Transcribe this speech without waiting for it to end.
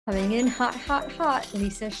Coming in hot, hot, hot,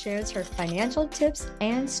 Lisa shares her financial tips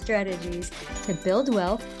and strategies to build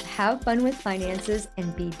wealth, have fun with finances,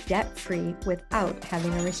 and be debt-free without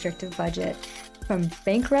having a restrictive budget. From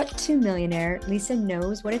bankrupt to millionaire, Lisa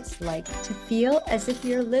knows what it's like to feel as if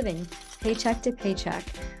you're living paycheck to paycheck.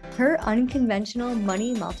 Her unconventional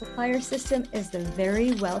money multiplier system is the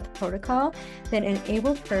very wealth protocol that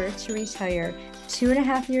enabled her to retire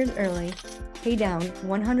 2.5 years early, pay down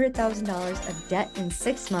 $100,000 of debt in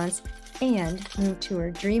 6 months, and move to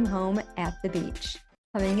her dream home at the beach.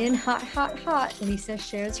 Coming in hot, hot, hot, Lisa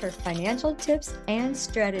shares her financial tips and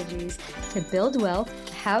strategies to build wealth,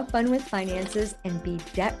 have fun with finances, and be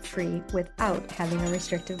debt-free without having a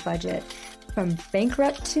restrictive budget. From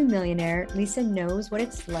bankrupt to millionaire, Lisa knows what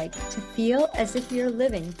it's like to feel as if you're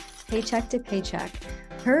living paycheck to paycheck.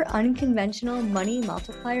 Her unconventional money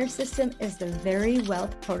multiplier system is the very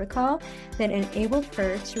wealth protocol that enabled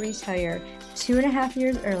her to retire 2.5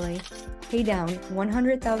 years early, pay down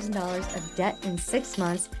 $100,000 of debt in 6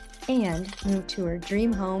 months, and move to her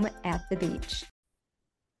dream home at the beach.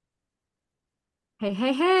 Hey,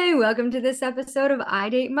 hey, hey, welcome to this episode of I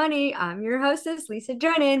Date Money. I'm your hostess, Lisa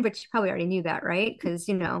Drennan, but you probably already knew that, right? Because,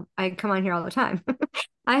 I come on here all the time.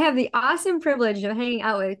 I have the awesome privilege of hanging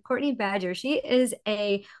out with Courtney Badger. She is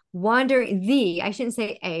I shouldn't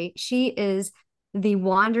say she is the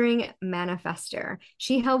wandering manifester.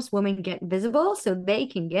 She helps women get visible so they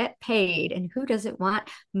can get paid. And who doesn't want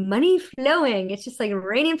money flowing? It's just like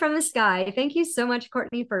raining from the sky. Thank you so much,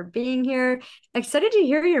 Courtney, for being here. Excited to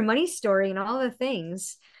hear your money story and all the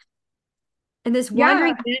things. And this Yeah,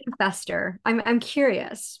 wandering manifester, I'm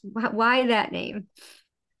curious, why that name?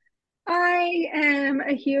 I am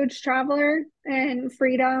a huge traveler, and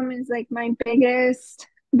freedom is like my biggest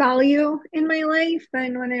value in my life.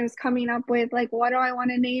 And when I was coming up with like, what do I want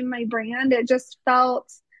to name my brand, it just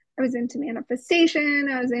felt I was into manifestation,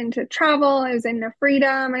 I was into travel, I was into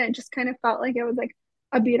freedom, and it just kind of felt like it was like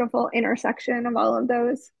a beautiful intersection of all of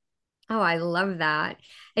those. Oh, I love that.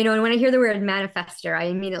 And when I hear the word manifester, I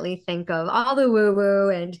immediately think of all the woo-woo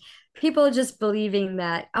and people just believing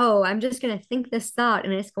that, oh, I'm just going to think this thought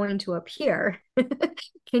and it's going to appear.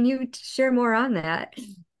 Can you share more on that?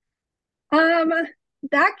 Um,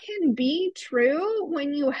 that can be true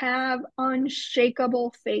when you have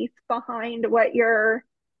unshakable faith behind what you're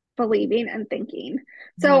believing and thinking.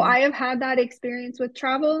 So Mhm. I have had that experience with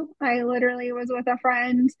travel. I literally was with a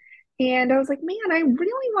friend and I was like, man, I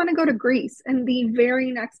really want to go to Greece. And the very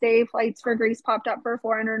next day, flights for Greece popped up for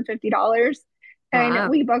 $450. And Wow.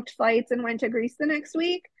 we booked flights and went to Greece the next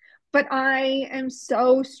week. But I am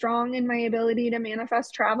so strong in my ability to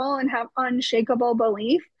manifest travel and have unshakable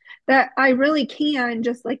belief that I really can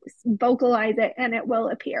just like vocalize it and it will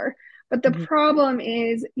appear. But the Mhm. problem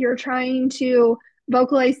is you're trying to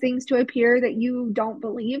vocalize things to appear that you don't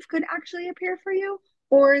believe could actually appear for you,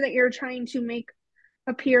 or that you're trying to make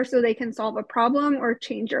appear so they can solve a problem or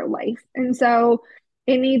change your life. And so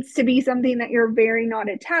it needs to be something that you're very not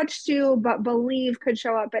attached to, but believe could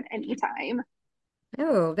show up at any time.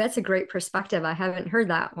 Oh, that's a great perspective. I haven't heard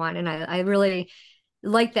that one. And I really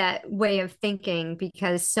like that way of thinking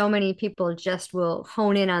because so many people just will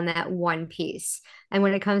hone in on that one piece. And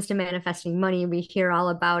when it comes to manifesting money, we hear all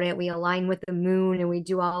about it. We align with the moon and we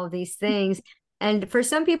do all of these things. And for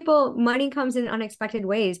some people, money comes in unexpected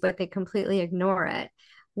ways, but they completely ignore it.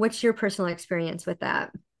 What's your personal experience with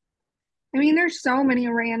that? I mean, there's so many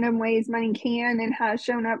random ways money can and has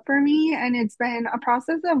shown up for me. And it's been a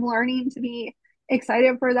process of learning to be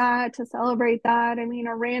excited for that, to celebrate that. I mean,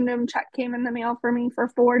 a random check came in the mail for me for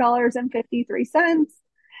 $4.53.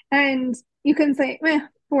 And you can say,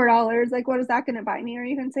 $4, like, what is that going to buy me? Or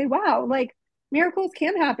you can say, wow, like, miracles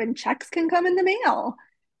can happen. Checks can come in the mail.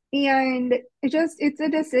 And it's a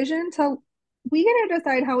decision to, we get to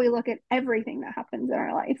decide how we look at everything that happens in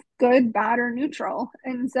our life, good, bad, or neutral.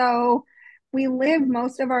 And so we live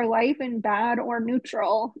most of our life in bad or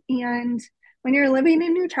neutral. And when you're living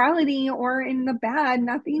in neutrality or in the bad,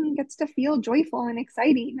 nothing gets to feel joyful and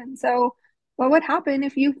exciting. And so, what would happen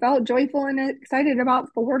if you felt joyful and excited about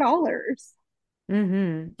 $4?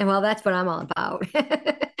 And well, that's what I'm all about.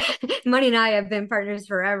 Money and I have been partners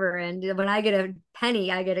forever. And when I get a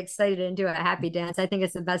penny, I get excited and do a happy dance. I think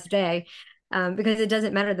it's the best day. Because it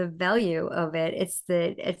doesn't matter the value of it. It's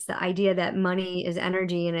the idea that money is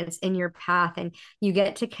energy and it's in your path and you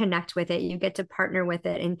get to connect with it. You get to partner with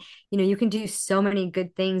it. And you can do so many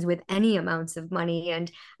good things with any amounts of money.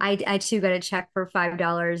 And I too got a check for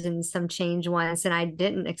 $5 and some change once, and I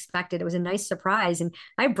didn't expect it. It was a nice surprise. And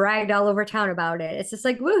I bragged all over town about it. It's just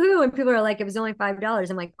like, woohoo. And people are like, it was only $5.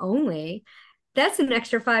 I'm like, only. that's an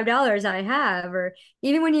extra $5 I have. Or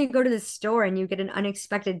even when you go to the store and you get an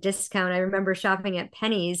unexpected discount. I remember shopping at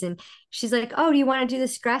Penny's and she's like, "Oh, do you want to do the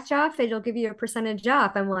scratch off? It'll give you a percentage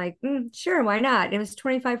off." I'm like, sure, why not? It was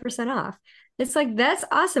 25% off. It's like, that's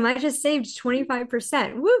awesome. I just saved 25%.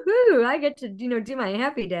 Woohoo! I get to, do my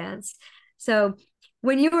happy dance. So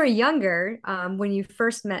when you were younger, when you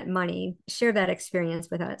first met money, share that experience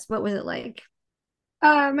with us. What was it like?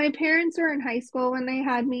 My parents were in high school when they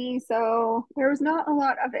had me, so there was not a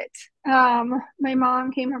lot of it. My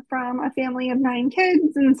mom came from a family of 9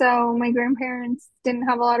 kids, and so my grandparents didn't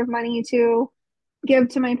have a lot of money to give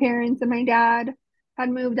to my parents, and my dad had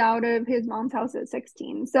moved out of his mom's house at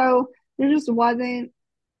 16. So there just wasn't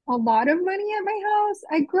a lot of money at my house.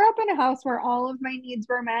 I grew up in a house where all of my needs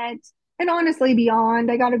were met, and honestly,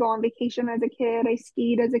 beyond. I got to go on vacation as a kid. I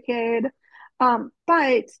skied as a kid.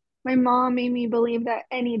 But my mom made me believe that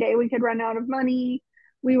any day we could run out of money.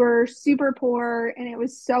 We were super poor, and it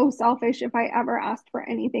was so selfish if I ever asked for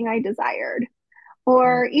anything I desired.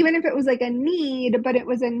 Or even if it was like a need, but it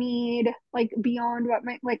was a need like beyond what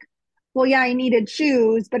my, like, well, yeah, I needed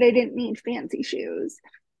shoes, but I didn't need fancy shoes.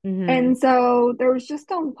 Mm-hmm. And so there was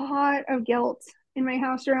just a lot of guilt in my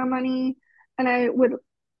house around money. And I would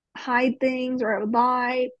hide things or I would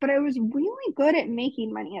lie, but I was really good at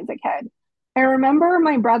making money as a kid. I remember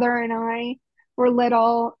my brother and I were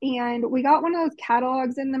little and we got one of those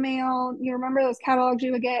catalogs in the mail. You remember those catalogs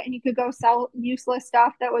you would get and you could go sell useless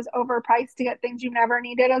stuff that was overpriced to get things you never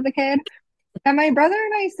needed as a kid. And my brother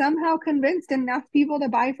and I somehow convinced enough people to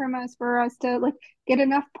buy from us for us to like get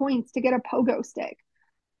enough points to get a pogo stick.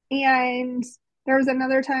 And there was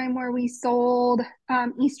another time where we sold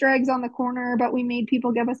Easter eggs on the corner, but we made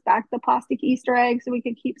people give us back the plastic Easter eggs so we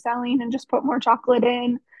could keep selling and just put more chocolate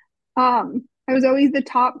in. I was always the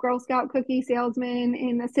top Girl Scout cookie salesman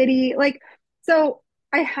in the city. Like, so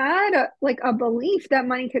I had like a belief that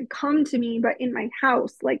money could come to me, but in my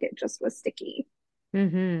house, like it just was sticky.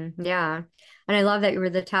 Yeah. And I love that you were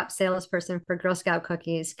the top salesperson for Girl Scout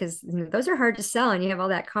cookies because those are hard to sell and you have all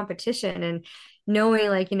that competition and knowing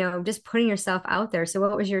like, just putting yourself out there. So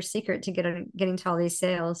what was your secret to getting to all these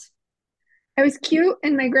sales? I was cute,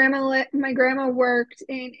 and my grandma worked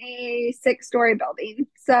in a 6-story building.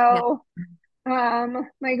 Yeah, So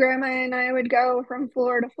my grandma and I would go from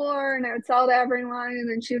floor to floor and I would sell to everyone and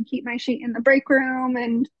then she would keep my sheet in the break room.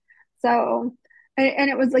 And so, and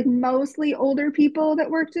it was like mostly older people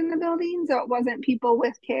that worked in the building. So it wasn't people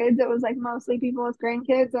with kids. It was like mostly people with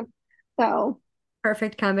grandkids. And so,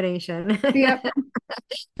 perfect combination. yep.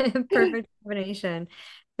 Perfect combination.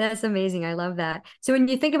 That's amazing. I love that. So when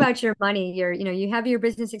you think about your money, you have your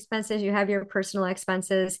business expenses, you have your personal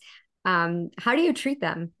expenses. How do you treat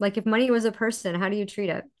them? Like if money was a person, how do you treat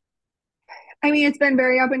it? I mean, it's been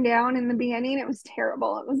very up and down. In the beginning, it was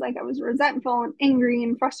terrible. It was like I was resentful and angry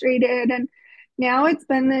and frustrated. And now it's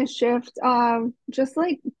been this shift of just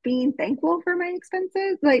like being thankful for my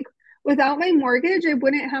expenses. Like without my mortgage, I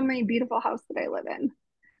wouldn't have my beautiful house that I live in.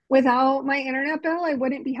 Without my internet bill, I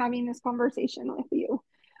wouldn't be having this conversation with you.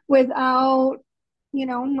 Without,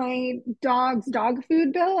 my dog's dog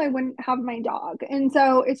food bill, I wouldn't have my dog. And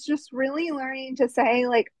so it's just really learning to say,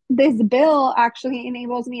 like, this bill actually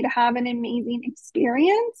enables me to have an amazing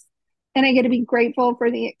experience. And I get to be grateful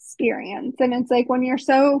for the experience. And it's like when you're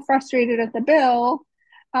so frustrated at the bill,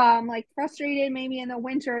 like frustrated maybe in the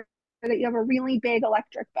winter that you have a really big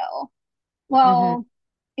electric bill. Hmm. Well,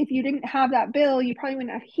 if you didn't have that bill, you probably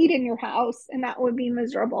wouldn't have heat in your house and that would be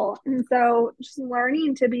miserable. And so just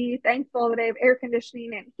learning to be thankful that I have air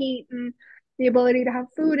conditioning and heat and the ability to have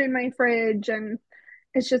food in my fridge. And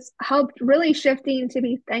it's just helped really shifting to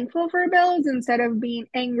be thankful for bills instead of being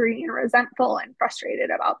angry and resentful and frustrated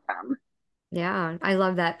about them. Yeah, I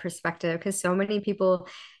love that perspective because so many people,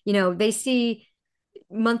 they see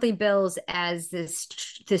monthly bills as this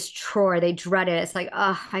chore. They dread it. It's like,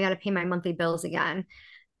 oh, I got to pay my monthly bills again.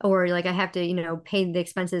 Or like I have to, pay the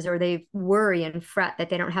expenses, or they worry and fret that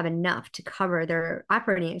they don't have enough to cover their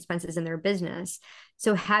operating expenses in their business.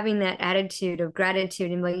 So having that attitude of gratitude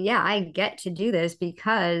and like, yeah, I get to do this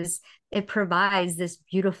because it provides this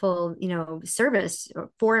beautiful, service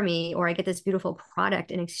for me, or I get this beautiful product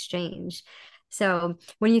in exchange. So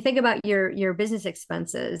when you think about your business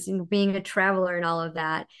expenses, being a traveler and all of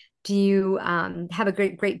that, do you have a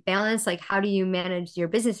great balance? Like, how do you manage your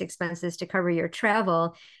business expenses to cover your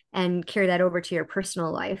travel and carry that over to your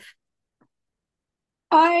personal life?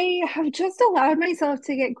 I have just allowed myself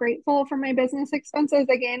to get grateful for my business expenses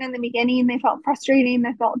again. In the beginning, they felt frustrating,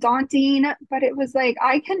 they felt daunting, but it was like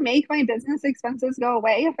I can make my business expenses go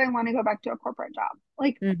away if I want to go back to a corporate job.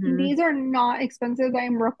 Like Hmm. these are not expenses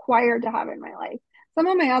I'm required to have in my life. some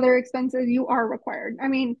of my other expenses you are required. I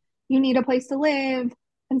mean, you need a place to live,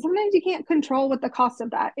 and sometimes you can't control what the cost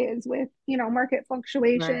of that is with, market Right.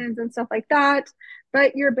 fluctuations and stuff like that.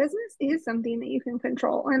 But your business is something that you can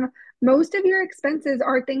control. And most of your expenses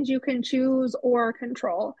are things you can choose or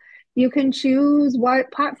control. You can choose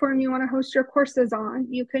what platform you want to host your courses on.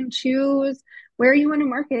 You can choose where you want to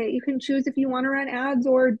market. You can choose if you want to run ads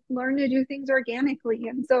or learn to do things organically.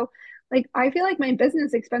 And so, like, I feel like my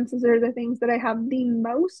business expenses are the things that I have the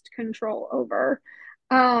most control over.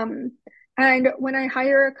 Um, and when I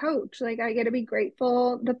hire a coach, like, I get to be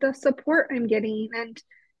grateful that the support I'm getting. And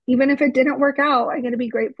even if it didn't work out, I get to be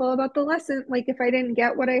grateful about the lesson. Like, if I didn't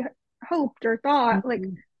get what I hoped or thought, like,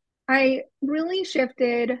 Mhm. I really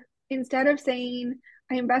shifted instead of saying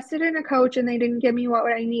I invested in a coach and they didn't give me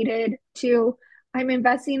what I needed to I'm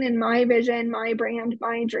investing in my vision, my brand,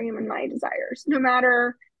 my dream, and my desires. No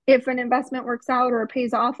matter if an investment works out or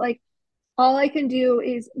pays off, like all I can do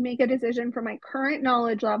is make a decision for my current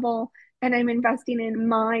knowledge level and I'm investing in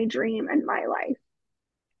my dream and my life.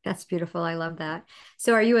 That's beautiful. I love that.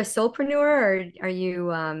 So are you a solopreneur or are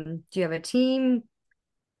you do you have a team?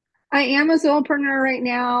 I am a solopreneur right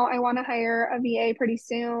now. I want to hire a VA pretty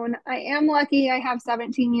soon. I am lucky I have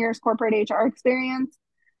 17 years corporate HR experience.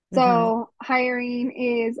 Hmm. So hiring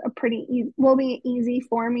is a pretty easy, will be easy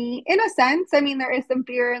for me in a sense. I mean, there is some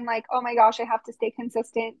fear in like, oh my gosh, I have to stay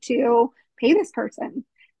consistent to pay this person.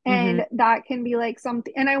 Hmm. And that can be like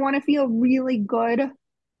something, and I want to feel really good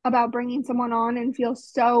about bringing someone on and feel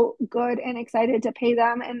so good and excited to pay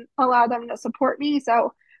them and allow them to support me.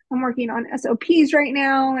 So I'm working on SOPs right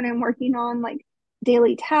now and I'm working on like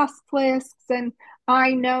daily task lists. And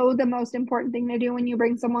I know the most important thing to do when you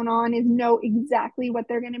bring someone on is know exactly what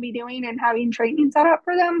they're going to be doing and having training set up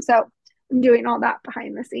for them. So I'm doing all that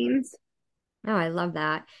behind the scenes. Oh, I love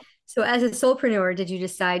that. So as a solopreneur, did you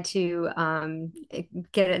decide to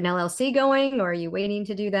get an LLC going or are you waiting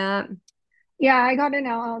to do that? Yeah, I got an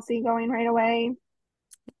LLC going right away.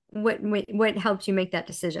 What helped you make that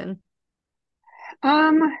decision?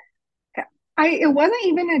 Um, it wasn't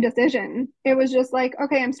even a decision. It was just like,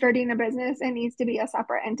 okay, I'm starting a business. It needs to be a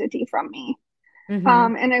separate entity from me. Hmm.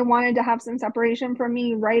 And I wanted to have some separation from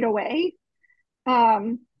me right away.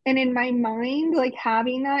 And in my mind, like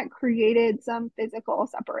having that created some physical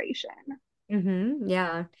separation.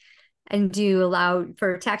 Yeah. And do you allow,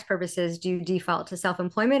 for tax purposes, do you default to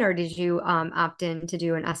self-employment or did you opt in to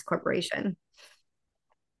do an S corporation?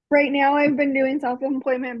 Right now, I've been doing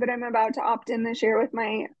self-employment, but I'm about to opt in this year with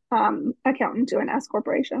my accountant to an S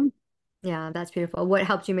corporation. Yeah, that's beautiful. What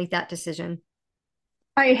helped you make that decision?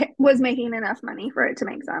 I was making enough money for it to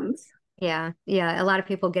make sense. Yeah, yeah. A lot of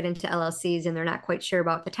people get into LLCs and they're not quite sure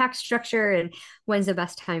about the tax structure and when's the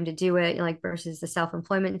best time to do it, like versus the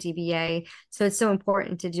self-employment DBA. So it's so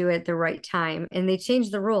important to do it the right time. And they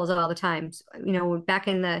change the rules all the time. Back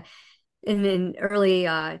in early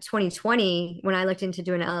 2020, when I looked into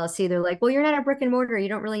doing an LLC, they're like, well, you're not a brick and mortar. You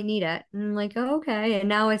don't really need it. And I'm like, oh, okay. And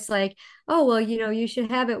now it's like, oh, well, you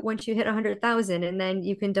should have it once you hit 100,000. And then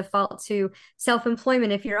you can default to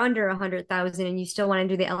self-employment if you're under 100,000 and you still want to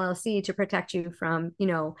do the LLC to protect you from,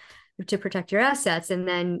 to protect your assets. And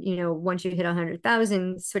then, once you hit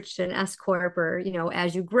 100,000, switch to an S Corp or,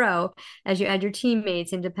 as you grow, as you add your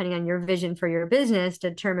teammates and depending on your vision for your business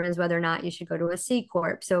determines whether or not you should go to a C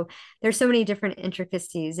Corp. So there's so many different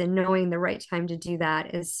intricacies and knowing the right time to do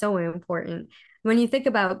that is so important. When you think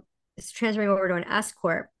about transferring over to an S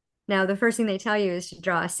Corp, now the first thing they tell you is to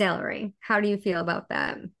draw a salary. How do you feel about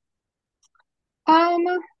that? Um,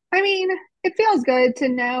 I mean, it feels good to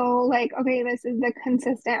know, like, okay, this is the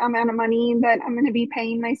consistent amount of money that I'm going to be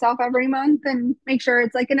paying myself every month and make sure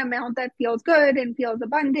it's like an amount that feels good and feels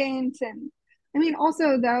abundant. And I mean,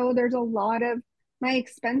 also, though, there's a lot of my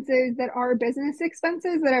expenses that are business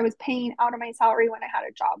expenses that I was paying out of my salary when I had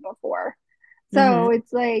a job before. Mm-hmm. So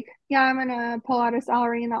it's like, yeah, I'm gonna pull out a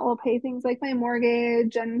salary and that will pay things like my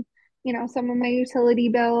mortgage and, some of my utility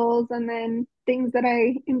bills and then things that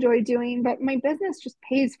I enjoy doing. But my business just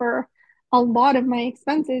pays for a lot of my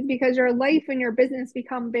expenses because your life and your business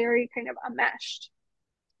become very kind of enmeshed.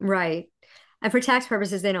 Right. And for tax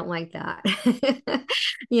purposes, they don't like that.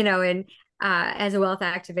 And as a wealth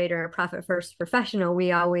activator and profit first professional,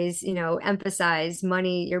 we always, emphasize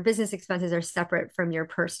money, your business expenses are separate from your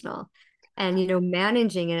personal. And,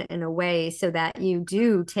 managing it in a way so that you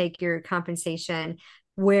do take your compensation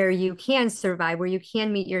where you can survive, where you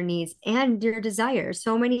can meet your needs and your desires.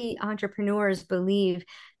 So many entrepreneurs believe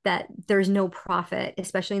that there's no profit,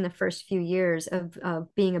 especially in the first few years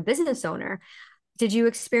of being a business owner. Did you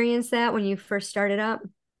experience that when you first started up?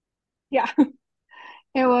 Yeah.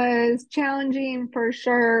 It was challenging for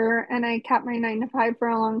sure, and I kept my 9 to 5 for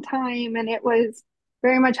a long time, and it was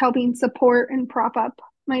very much helping support and prop up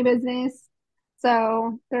my business.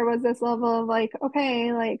 So there was this level of like,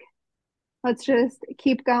 okay, like let's just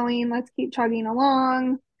keep going, let's keep chugging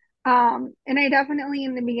along. And I definitely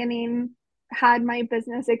in the beginning had my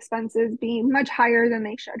business expenses being much higher than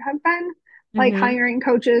they should have been, like Mm-hmm. hiring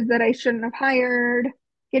coaches that I shouldn't have hired,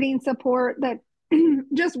 getting support that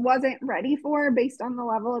just wasn't ready for based on the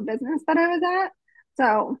level of business that I was at.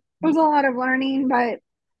 So it was a lot of learning, but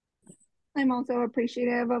I'm also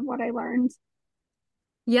appreciative of what I learned.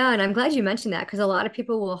 Yeah, and I'm glad you mentioned that because a lot of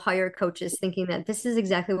people will hire coaches thinking that this is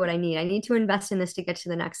exactly what I need. I need to invest in this to get to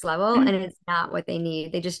the next level, and it's not what they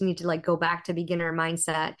need. They just need to like go back to beginner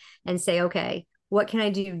mindset and say, okay, what can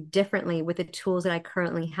I do differently with the tools that I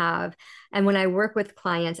currently have? And when I work with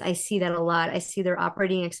clients, I see that a lot. I see their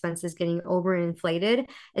operating expenses getting overinflated,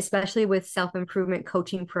 especially with self-improvement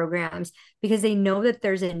coaching programs, because they know that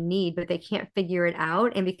there's a need, but they can't figure it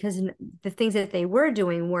out. And because the things that they were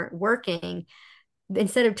doing weren't working,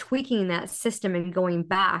 instead of tweaking that system and going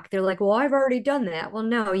back, they're like, well, I've already done that. Well,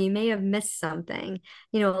 no, you may have missed something.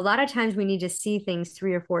 A lot of times we need to see things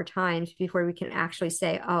 3 or 4 times before we can actually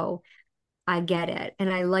say, oh, I get it. And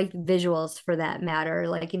I like visuals for that matter.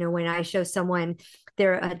 Like, when I show someone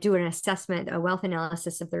they're do an assessment, a wealth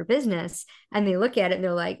analysis of their business, and they look at it and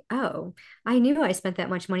they're like, oh, I knew I spent that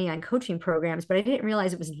much money on coaching programs, but I didn't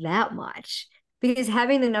realize it was that much. Because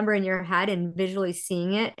having the number in your head and visually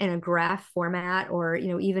seeing it in a graph format or,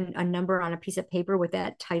 even a number on a piece of paper with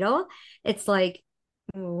that title, it's like,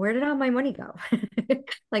 where did all my money go?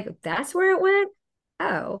 Like, that's where it went.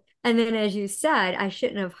 Oh, and then as you said, I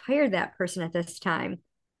shouldn't have hired that person at this time.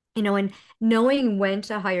 And knowing when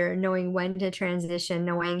to hire, knowing when to transition,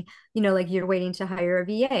 knowing, like you're waiting to hire a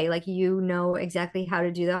VA, like you know exactly how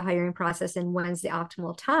to do the hiring process and when's the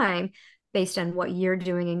optimal time based on what you're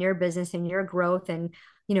doing in your business and your growth and,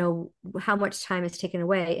 how much time is taken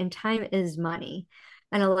away. And time is money.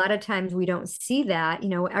 And a lot of times we don't see that.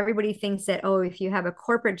 Everybody thinks that, oh, if you have a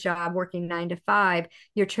corporate job working 9 to 5,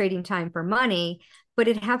 you're trading time for money, but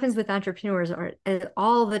it happens with entrepreneurs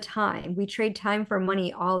all the time. We trade time for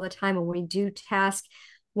money all the time when we do tasks,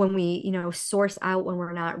 when we, source out when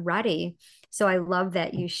we're not ready. So I love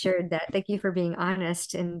that you shared that. Thank you for being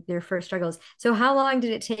honest in your first struggles. So how long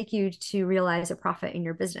did it take you to realize a profit in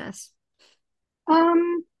your business?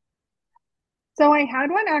 Um, so I had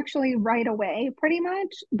one actually right away, pretty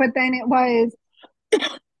much, but then it was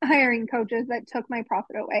hiring coaches that took my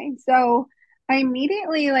profit away. So I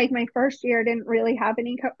immediately, like my first year, didn't really have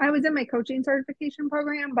any. I was in my coaching certification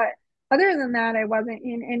program, but other than that, I wasn't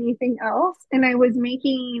in anything else. And I was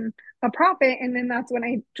making a profit. And then that's when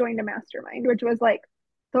I joined a mastermind, which was like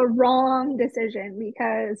the wrong decision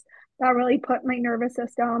because that really put my nervous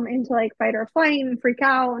system into like fight or flight and freak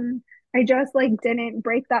out. And I just like didn't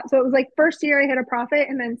break that. So it was like first year I hit a profit,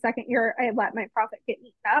 and then second year I let my profit get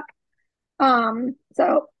eaten up.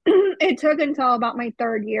 So it took until about my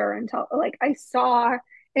third year until like I saw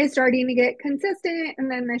it starting to get consistent,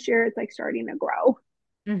 and then this year it's like starting to grow.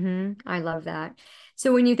 I love that.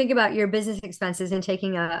 So when you think about your business expenses and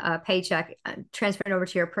taking a paycheck, transferring over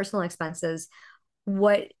to your personal expenses,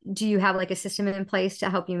 what do you have like a system in place to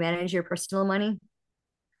help you manage your personal money?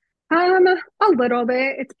 A little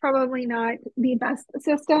bit. It's probably not the best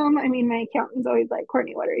system. I mean, my accountant's always like,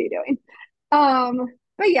 Courtney, what are you doing? Um,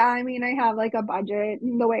 but yeah, I mean, I have like a budget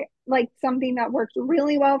and the way like something that works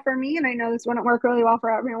really well for me, and I know this wouldn't work really well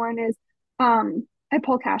for everyone, is I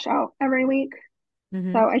pull cash out every week.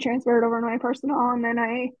 Mm-hmm. So I transfer it over to my personal, and then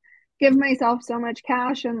I give myself so much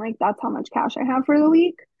cash, and like that's how much cash I have for the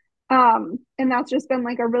week. And that's just been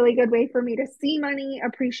like a really good way for me to see money,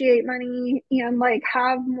 appreciate money, and like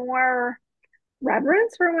have more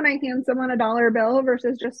reverence for when I hand someone a dollar bill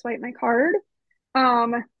versus just swipe my card.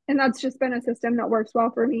 Um, and that's just been a system that works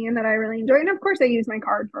well for me and that I really enjoy. And of course, I use my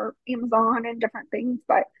card for Amazon and different things,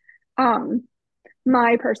 but um,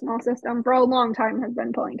 my personal system for a long time has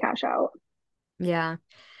been pulling cash out. Yeah.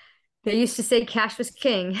 They used to say cash was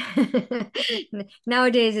king.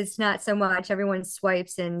 Nowadays, it's not so much. Everyone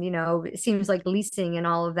swipes, and it seems like leasing and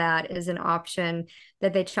all of that is an option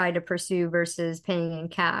that they try to pursue versus paying in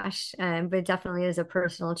cash. But it definitely is a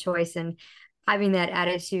personal choice, and having that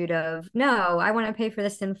attitude of no, I want to pay for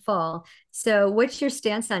this in full. So, what's your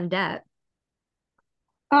stance on debt?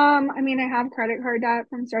 I mean, I have credit card debt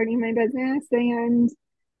from starting my business, and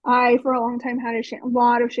I, for a long time, had a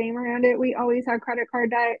lot of shame around it. We always had credit card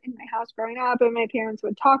debt in my house growing up, and my parents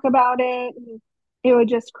would talk about it, and it would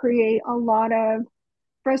just create a lot of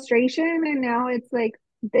frustration. And now it's like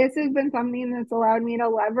this has been something that's allowed me to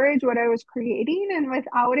leverage what I was creating. And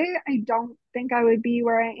without it, I don't think I would be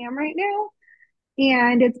where I am right now.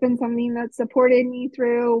 And it's been something that supported me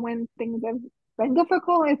through when things have been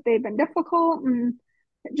difficult, if they've been difficult, and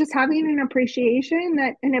just having an appreciation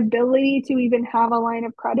that an ability to even have a line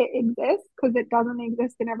of credit exists because it doesn't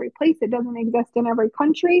exist in every place, it doesn't exist in every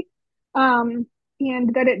country, and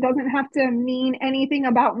that it doesn't have to mean anything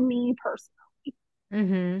about me personally.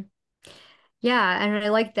 Mm-hmm. Yeah, and I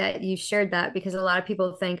like that you shared that because a lot of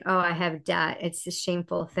people think, oh, I have debt. It's a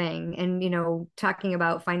shameful thing. And, talking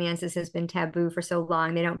about finances has been taboo for so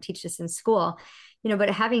long. They don't teach this in school,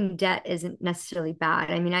 but having debt isn't necessarily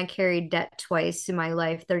bad. I mean, I carried debt twice in my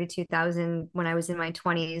life, 32,000 when I was in my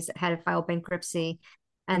 20s, had to file bankruptcy.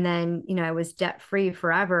 And then, I was debt free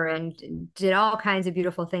forever and did all kinds of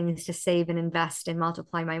beautiful things to save and invest and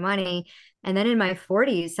multiply my money. And then in my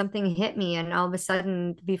 40s, something hit me. And all of a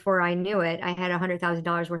sudden, before I knew it, I had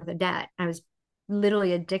 $100,000 worth of debt. I was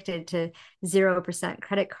literally addicted to 0%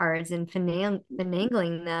 credit cards and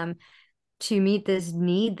finagling them to meet this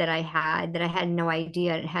need that I had no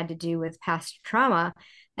idea it had to do with past trauma.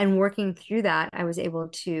 And working through that, I was able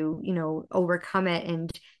to, overcome it and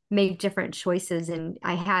make different choices. And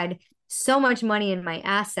I had so much money in my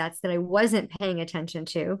assets that I wasn't paying attention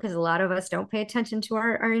to because a lot of us don't pay attention to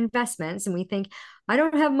our investments. And we think, I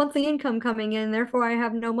don't have monthly income coming in, therefore I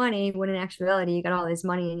have no money. When in actuality, you got all this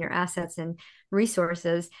money in your assets and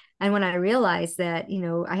resources. And when I realized that,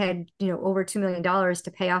 I had, over $2 million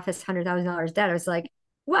to pay off this $100,000 debt, I was like,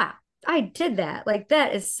 wow, I did that. Like,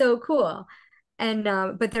 that is so cool. And,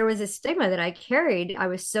 but there was a stigma that I carried. I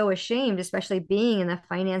was so ashamed, especially being in the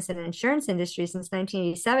finance and insurance industry since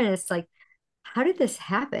 1987. It's like, how did this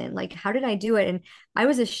happen? Like, how did I do it? And I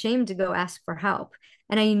was ashamed to go ask for help.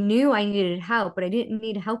 And I knew I needed help, but I didn't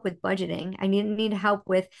need help with budgeting. I didn't need help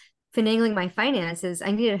with finagling my finances. I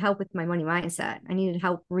needed help with my money mindset. I needed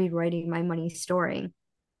help rewriting my money story.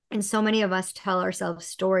 And so many of us tell ourselves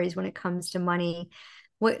stories when it comes to money.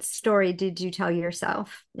 What story did you tell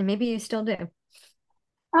yourself? And maybe you still do.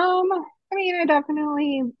 I mean, I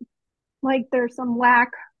definitely like there's some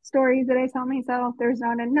lack stories that I tell myself. There's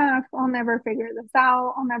not enough. I'll never figure this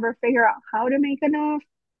out. I'll never figure out how to make enough.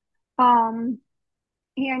 Um,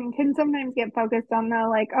 and can sometimes get focused on the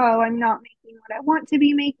like, oh, I'm not making what I want to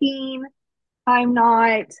be making. I'm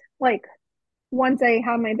not like once I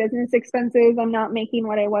have my business expenses, I'm not making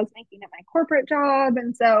what I was making at my corporate job.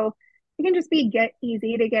 And so it can just be get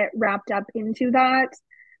easy to get wrapped up into that.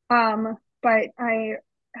 But I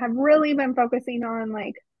have really been focusing on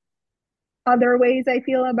like other ways I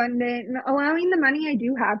feel abundant and allowing the money I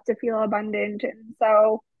do have to feel abundant. And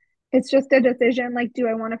so it's just a decision like, do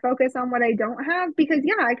I want to focus on what I don't have? Because,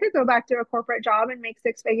 yeah, I could go back to a corporate job and make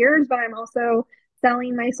six figures, but I'm also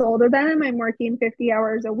selling my soul to them. I'm working 50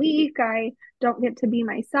 hours a week. I don't get to be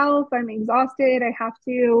myself. I'm exhausted.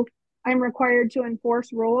 I'm required to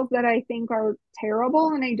enforce rules that I think are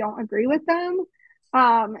terrible and I don't agree with them.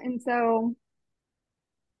 And so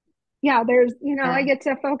yeah, I Yeah. get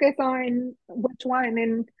to focus on which one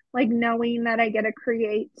and like knowing that I get to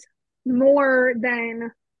create more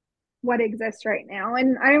than what exists right now.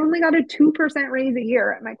 And I only got a 2% raise a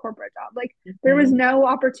year at my corporate job. Like there was Mhm. no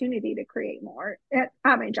opportunity to create more at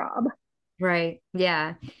my job. Right.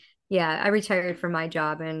 Yeah. Yeah. I retired from my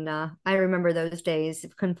job and I remember those days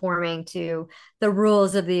of conforming to the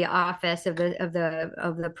rules of the office of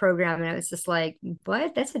the program. And it was just like,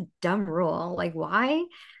 what? That's a dumb rule. Like, why?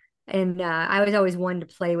 And I was always one to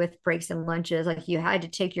play with breaks and lunches. Like you had to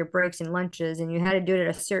take your breaks and lunches and you had to do it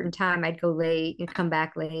at a certain time. I'd go late, you'd come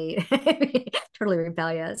back late. Totally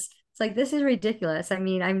rebellious. It's like, this is ridiculous. I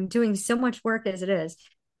mean, I'm doing so much work as it is.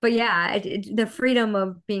 But yeah, the freedom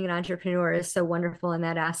of being an entrepreneur is so wonderful in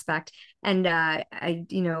that aspect. And I,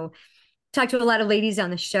 talked to a lot of ladies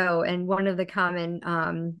on the show, and one of the common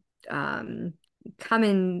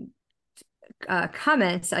comments,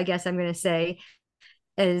 I guess I'm going to say,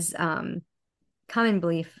 is common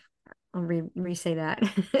belief. I'll re-say that.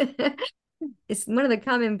 It's one of the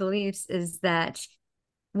common beliefs is that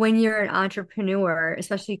when you're an entrepreneur,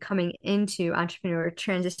 especially coming into entrepreneur,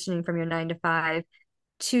 transitioning from your 9 to 5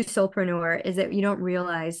 to soulpreneur, is that you don't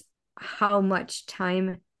realize how much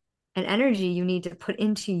time and energy you need to put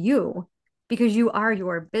into you because you are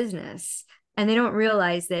your business. And they don't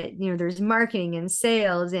realize that, there's marketing and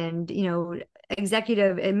sales and,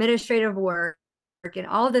 executive administrative work and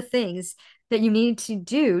all the things that you need to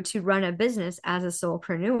do to run a business as a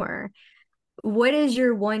soulpreneur. What is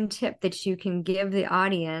your one tip that you can give the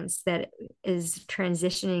audience that is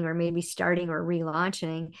transitioning or maybe starting or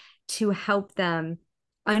relaunching to help them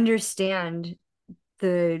understand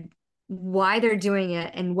the why they're doing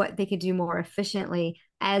it and what they could do more efficiently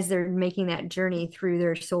as they're making that journey through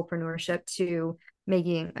their soulpreneurship to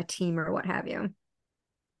making a team or what have you.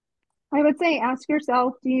 I would say ask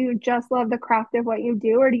yourself, do you just love the craft of what you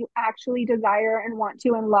do, or do you actually desire and want to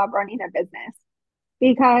and love running a business?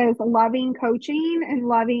 Because loving coaching and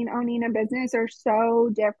loving owning a business are so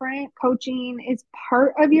different. Coaching is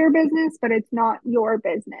part of your business, but it's not your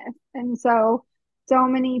business. And so, so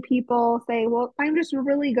many people say, well, I'm just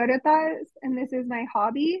really good at this and this is my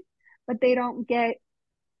hobby, but they don't get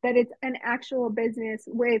that it's an actual business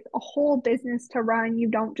with a whole business to run. You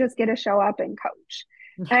don't just get to show up and coach.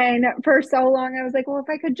 And for so long, I was like, well, if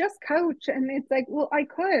I could just coach, and it's like, well, I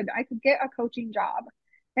could get a coaching job.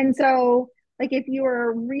 And so, like, if you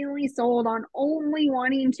are really sold on only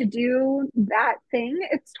wanting to do that thing,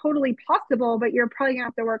 it's totally possible, but you're probably gonna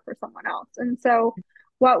have to work for someone else. And so,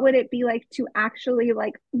 what would it be like to actually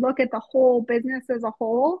like look at the whole business as a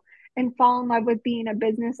whole and fall in love with being a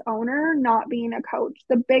business owner, not being a coach?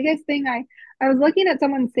 The biggest thing I was looking at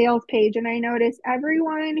someone's sales page and I noticed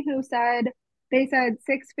everyone who said they said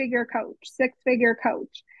six-figure coach, six-figure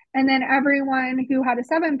coach. And then everyone who had a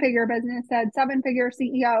seven-figure business said seven-figure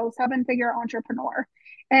CEO, seven-figure entrepreneur.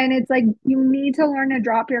 And it's like you need to learn to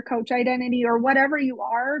drop your coach identity or whatever you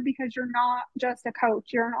are, because you're not just a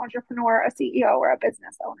coach, you're an entrepreneur, a CEO, or a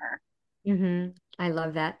business owner. I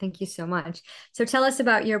love that. Thank you so much. So tell us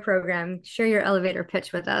about your program. Share your elevator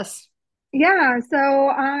pitch with us. Yeah, so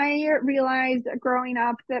I realized growing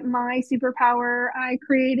up that my superpower I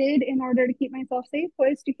created in order to keep myself safe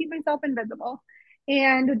was to keep myself invisible.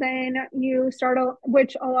 And then you start,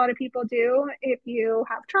 which a lot of people do if you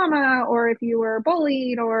have trauma or if you were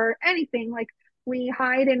bullied or anything, like we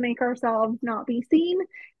hide and make ourselves not be seen.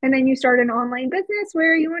 And then you start an online business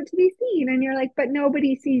where you want to be seen and you're like, but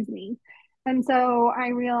nobody sees me. And so I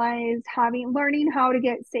realized learning how to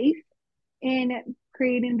get safe in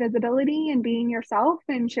creating visibility and being yourself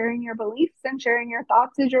and sharing your beliefs and sharing your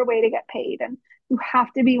thoughts is your way to get paid. And you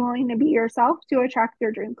have to be willing to be yourself to attract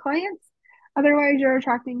your dream clients. Otherwise, you're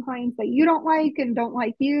attracting clients that you don't like and don't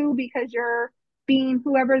like you because you're being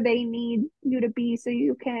whoever they need you to be so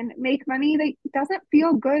you can make money that doesn't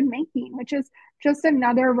feel good making, which is just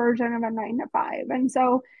another version of a 9 to 5. And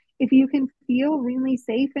so if you can feel really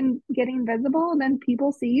safe and getting visible, then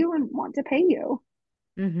people see you and want to pay you.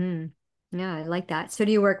 Mm-hmm. Yeah, I like that. So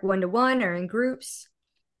do you work one-to-one or in groups?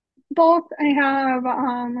 Both. I have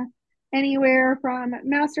anywhere from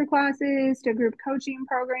master classes to group coaching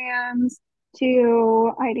programs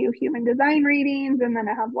to I do human design readings, and then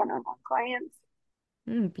I have one-on-one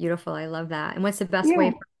clients. Beautiful. I love that. And what's the best way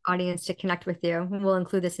Yeah. for the audience to connect with you? We'll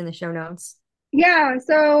include this in the show notes. Yeah,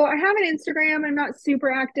 so I have an Instagram. I'm not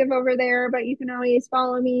super active over there, but you can always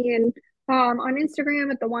follow me and on Instagram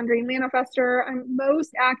at the Wandering Manifester. I'm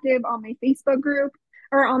most active on my Facebook group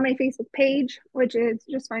or on my Facebook page, which is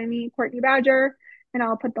just find me, Courtney Badger, and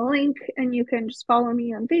I'll put the link and you can just follow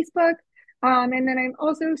me on Facebook. And then I've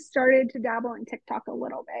also started to dabble in TikTok a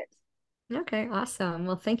little bit. Okay, awesome.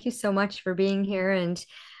 Well, thank you so much for being here. And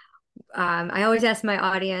I always ask my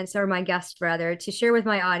audience or my guests rather to share with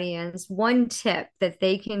my audience one tip that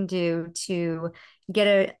they can do to get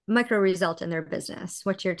a micro result in their business.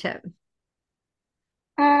 What's your tip?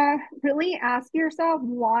 Really ask yourself,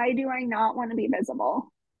 why do I not want to be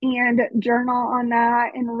visible? And journal on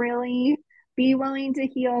that and really be willing to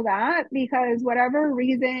heal that, because whatever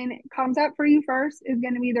reason comes up for you first is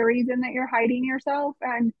going to be the reason that you're hiding yourself.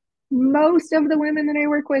 And most of the women that I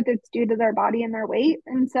work with, it's due to their body and their weight.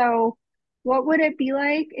 And so, what would it be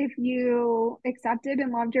like if you accepted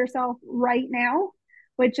and loved yourself right now?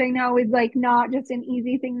 Which I know is like not just an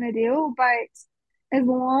easy thing to do, but as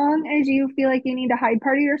long as you feel like you need to hide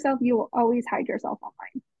part of yourself, you will always hide yourself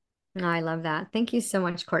online. Oh, I love that. Thank you so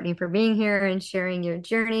much, Courtney, for being here and sharing your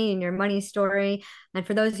journey and your money story. And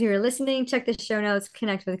for those who are listening, check the show notes,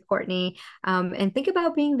 connect with Courtney, and think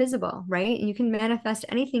about being visible, right? You can manifest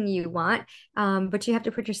anything you want, but you have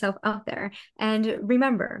to put yourself out there. And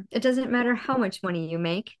remember, it doesn't matter how much money you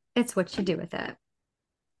make, it's what you do with it.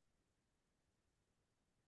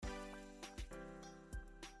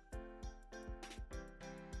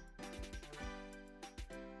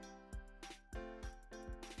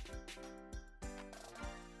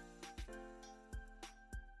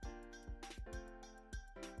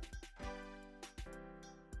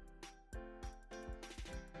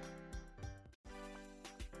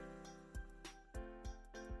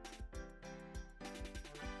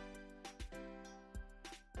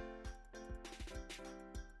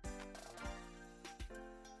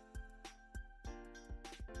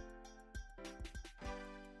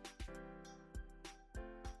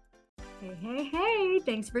 Hey,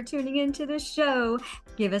 thanks for tuning into the show.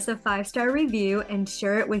 Give us a 5-star review and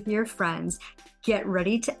share it with your friends. Get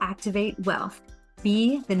ready to activate wealth.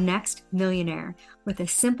 Be the next millionaire with a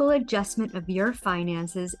simple adjustment of your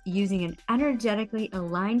finances using an energetically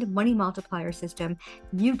aligned money multiplier system.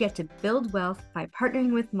 You get to build wealth by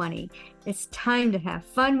partnering with money. It's time to have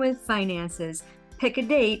fun with finances. Pick a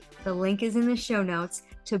date. The link is in the show notes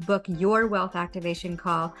to book your wealth activation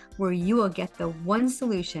call where you will get the one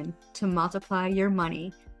solution to multiply your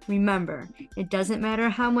money. Remember, it doesn't matter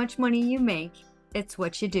how much money you make, it's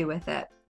what you do with it.